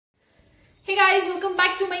Hey guys, welcome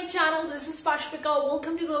back to my channel. This is Pashpika.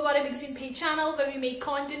 Welcome to Globo Arte magazine page channel where we make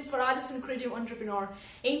content for artists and creative entrepreneur.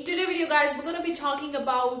 In today's video guys, we're going to be talking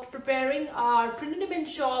about preparing our print-on-demand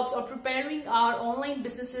shops or preparing our online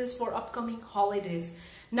businesses for upcoming holidays.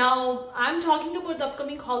 Now, I'm talking about the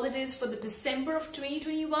upcoming holidays for the December of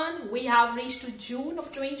 2021. We have reached to June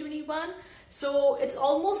of 2021. So it's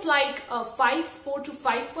almost like 4 to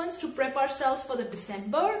 5 months to prep ourselves for the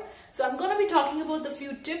December. So I'm going to be talking about the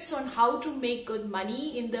few tips on how to make good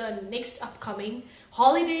money in the next upcoming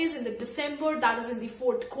holidays in the December, that is in the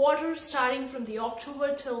fourth quarter, starting from the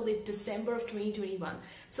October till the December of 2021.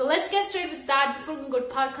 So let's get started with that. Before we go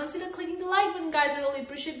part, consider clicking the like button guys. I really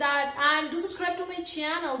appreciate that. And do subscribe to my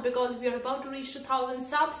channel because we are about to reach 2,000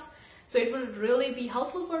 subs. So it will really be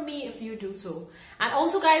helpful for me if you do so. And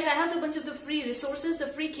also guys, I have a bunch of the free resources, the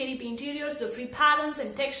free KDP interiors, the free patterns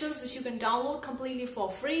and textures which you can download completely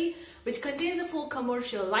for free, which contains a full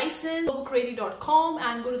commercial license. Go to creative.com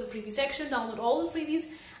and go to the freebie section, download all the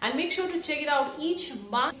freebies and make sure to check it out each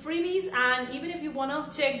month. Freebies, and even if you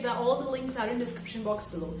want to check, all the links are in the description box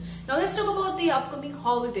below. Now let's talk about the upcoming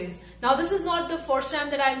holidays. Now this is not the first time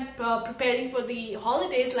that I'm preparing for the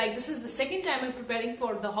holidays. Like this is the second time I'm preparing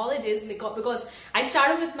for the holidays because I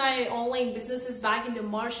started with my online businesses back in the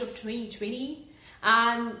March of 2020.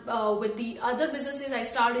 And with the other businesses I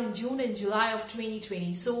started in June and July of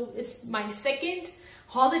 2020. So it's my second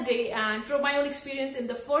holiday, and from my own experience in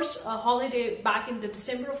the first holiday back in the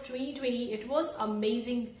December of 2020, it was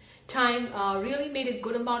amazing time. Really made a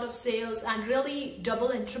good amount of sales and really double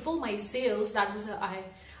and triple my sales. That was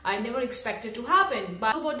I never expected to happen.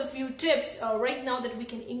 But about the few tips right now that we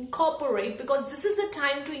can incorporate, because this is the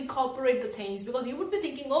time to incorporate the things, because you would be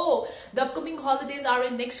thinking, oh, the upcoming holidays are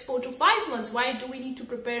in next 4 to 5 months. Why do we need to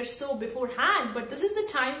prepare so beforehand? But this is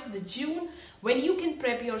the time, the June, when you can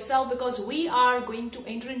prep yourself, because we are going to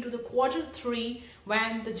enter into the quarter 3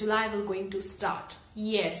 when the July will going to start.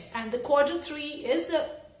 Yes, and the quarter 3 is the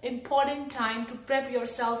important time to prep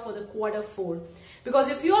yourself for the quarter 4. Because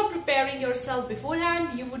if you are preparing yourself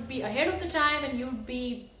beforehand, you would be ahead of the time and you would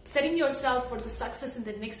be setting yourself for the success in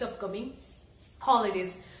the next upcoming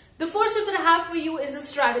holidays. The first tip that I have for you is a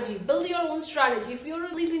strategy. Build your own strategy. If you're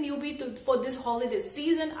a really newbie for this holiday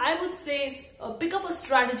season, I would say pick up a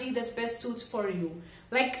strategy that best suits for you.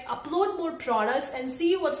 Like upload more products and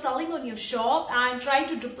see what's selling on your shop and try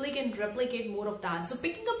to duplicate and replicate more of that. So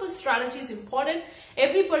picking up a strategy is important.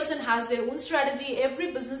 Every person has their own strategy.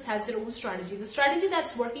 Every business has their own strategy. The strategy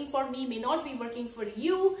that's working for me may not be working for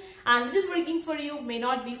you, and which is working for you may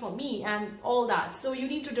not be for me, and all that. So you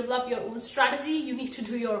need to develop your own strategy. You need to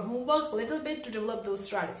do your homework a little bit to develop those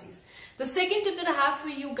strategies. The second tip that I have for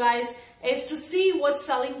you guys is to see what's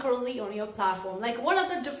selling currently on your platform. Like what are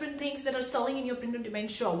the different things that are selling in your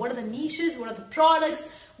print-on-demand shop? What are the niches? What are the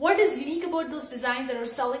products? What is unique about those designs that are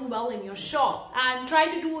selling well in your shop? And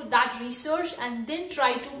try to do that research and then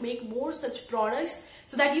try to make more such products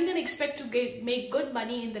so that you can expect to make good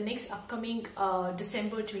money in the next upcoming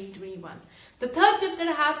December 2021. The third tip that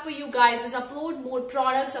I have for you guys is upload more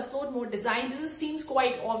products, upload more design. This seems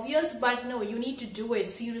quite obvious, but no, you need to do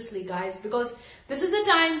it seriously guys, because this is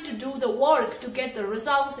the time to do the work to get the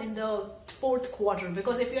results in the fourth quarter.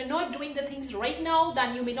 Because if you're not doing the things right now,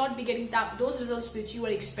 then you may not be getting those results which you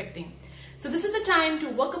are expecting. So this is the time to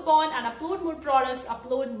work upon and upload more products,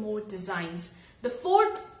 upload more designs. The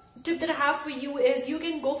fourth tip that I have for you is you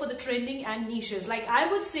can go for the trending and niches. Like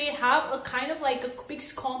I would say have a kind of like a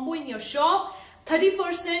mixed combo in your shop,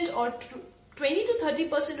 30% or 20 to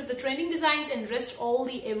 30% of the trending designs and rest all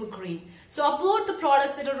the evergreen. So upload the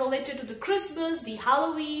products that are related to the Christmas, the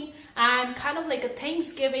Halloween, and kind of like a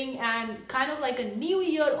Thanksgiving and kind of like a New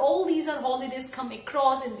Year. All these are holidays come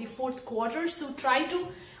across in the fourth quarter. So try to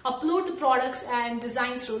upload the products and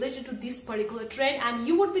designs related to this particular trend, and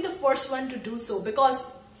you would be the first one to do so, because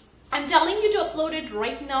I'm telling you to upload it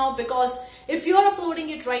right now, because if you are uploading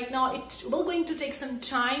it right now, it will going to take some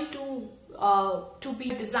time to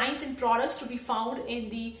be designs and products to be found in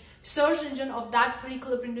the search engine of that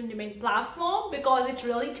particular print-on-demand platform, because it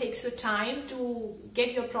really takes a time to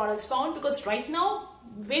get your products found. Because right now,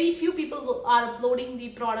 very few people are uploading the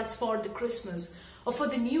products for the Christmas or for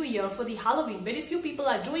the New Year, for the Halloween. Very few people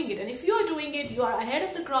are doing it, and if you are doing it, you are ahead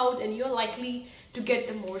of the crowd and you are likely to get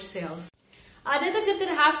the more sales. Another tip that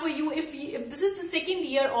I have for you, if this is the second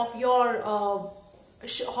year of your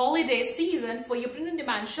holiday season for your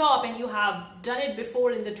print-on-demand shop and you have done it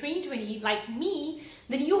before in the 2020 like me,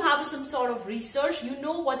 then you have some sort of research. You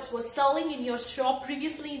know what was selling in your shop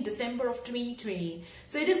previously in December of 2020.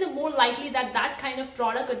 So it is the more likely that that kind of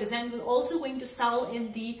product or design will also going to sell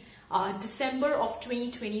in the December of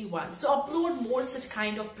 2021. So upload more such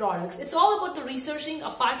kind of products. It's all about the researching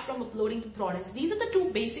apart from uploading the products. These are the two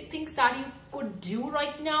basic things that you could do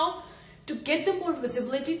right now to get them more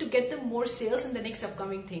visibility, to get them more sales in the next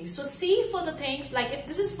upcoming things. So see for the things like if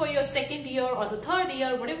this is for your second year or the third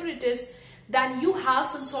year, whatever it is, then you have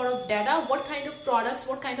some sort of data, what kind of products,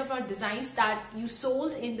 what kind of designs that you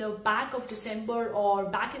sold in the back of December or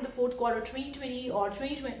back in the fourth quarter 2020 or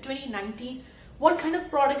 2019, what kind of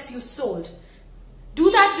products you sold. Do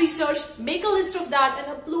that research, make a list of that and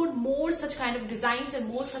upload more such kind of designs and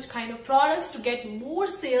more such kind of products to get more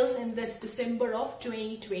sales in this December of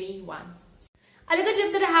 2021. Another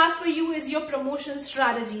tip that I have for you is your promotion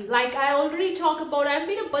strategy. Like I already talked about, I've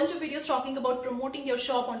made a bunch of videos talking about promoting your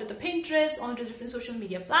shop onto the Pinterest, onto different social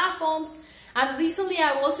media platforms. And recently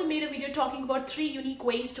I've also made a video talking about 3 unique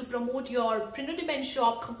ways to promote your print-on-demand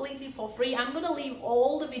shop completely for free. I'm going to leave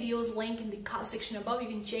all the videos link in the card section above. You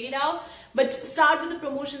can check it out. But start with the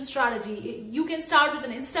promotion strategy. You can start with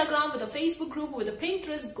an Instagram, with a Facebook group, with a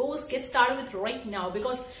Pinterest. Get started with right now,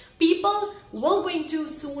 because people will going to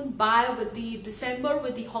soon buy with the December,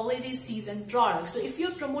 with the holiday season products. So if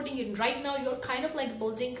you're promoting it right now, you're kind of like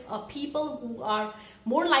building people who are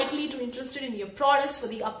more likely to interested in your products for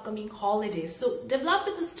the upcoming holidays. So develop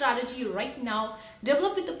with the strategy right now,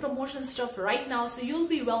 develop with the promotion stuff right now, so you'll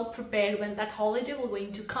be well prepared when that holiday will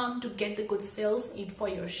going to come to get the good sales in for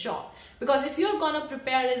your shop. Because if you're gonna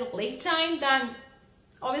prepare it late time, then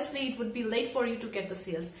obviously it would be late for you to get the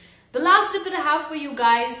sales. The last tip that I have for you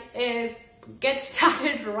guys is get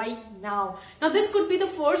started right now. Now this could be the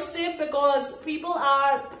first tip because people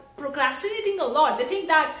are procrastinating a lot. They think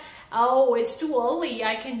that, oh, it's too early,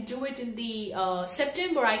 I can do it in the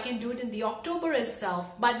September, I can do it in the October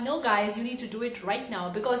itself. But no guys, you need to do it right now,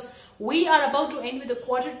 because we are about to end with the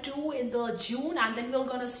quarter 2 in the June, and then we're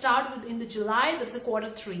gonna start with in the July. That's the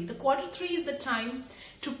quarter 3. The quarter 3 is the time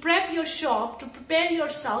to prep your shop, to prepare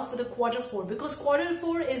yourself for the quarter 4, because quarter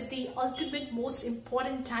 4 is the ultimate most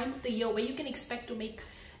important time of the year where you can expect to make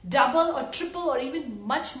double or triple or even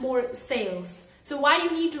much more sales. So why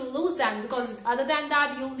you need to lose that? Because other than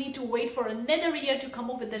that, you'll need to wait for another year to come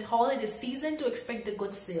up with that holiday season to expect the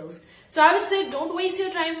good sales. So I would say don't waste your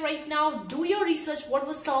time right now. Do your research, what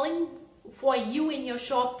was selling for you in your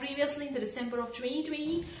shop previously in the December of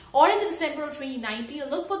 2020 or in the December of 2019.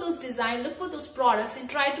 Look for those designs, look for those products, and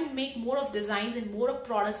try to make more of designs and more of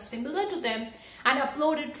products similar to them and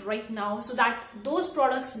upload it right now, so that those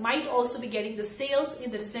products might also be getting the sales in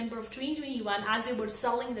the December of 2021 as they were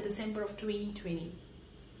selling in the December of 2020.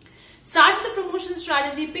 Start with the promotion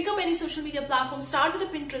strategy, pick up any social media platform, start with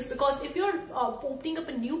the Pinterest, because if you're opening up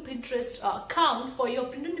a new Pinterest account for your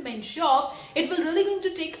print-on-demand shop, it will really going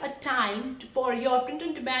to take a time for your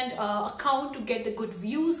print-on-demand account to get the good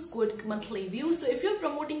views, good monthly views. So if you're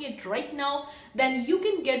promoting it right now, then you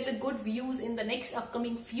can get the good views in the next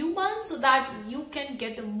upcoming few months, so that you can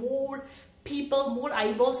get the more people, more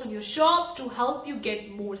eyeballs on your shop to help you get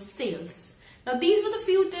more sales. Now these were the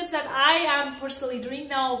few tips that I am personally doing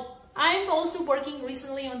now. I'm also working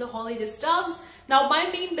recently on the holiday stuffs. Now my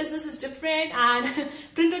main business is different, and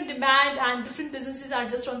print on demand and different businesses are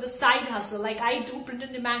just on the side hustle. Like I do print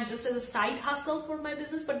on demand just as a side hustle for my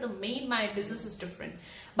business, but my business is different.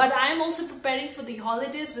 But I am also preparing for the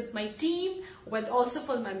holidays with my team, with also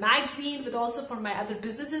for my magazine, with also for my other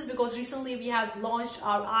businesses, because recently we have launched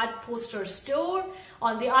our art poster store.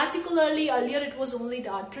 On the article earlier it was only the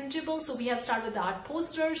art printable, so we have started with the art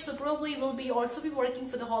posters. So probably we'll be also be working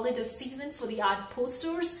for the holiday season for the art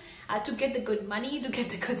posters to get the good money, to get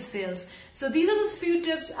the good sales. So these are the few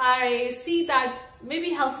tips I see that may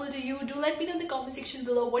be helpful to you. Do let me know in the comment section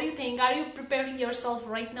below. What do you think? Are you preparing yourself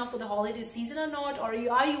right now for the holiday season or not? Or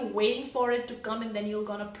are you waiting for it to come and then you're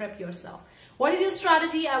gonna prep yourself? What is your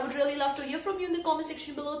strategy? I would really love to hear from you in the comment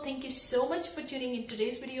section below. Thank you so much for tuning in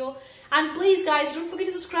today's video. And please guys, don't forget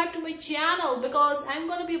to subscribe to my channel, because I'm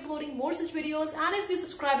going to be uploading more such videos. And if you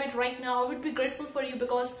subscribe it right now, I would be grateful for you,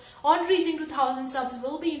 because on reaching 2,000 subs,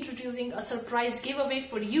 we'll be introducing a surprise giveaway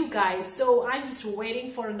for you guys. So I'm just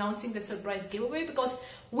waiting for announcing that surprise giveaway, because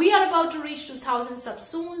we are about to reach 2,000 subs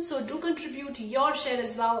soon. So do contribute your share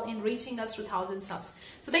as well in reaching us 2,000 subs.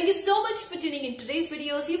 So thank you so much for tuning in today's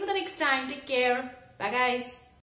video. See you for the next time. Take care. Bye guys.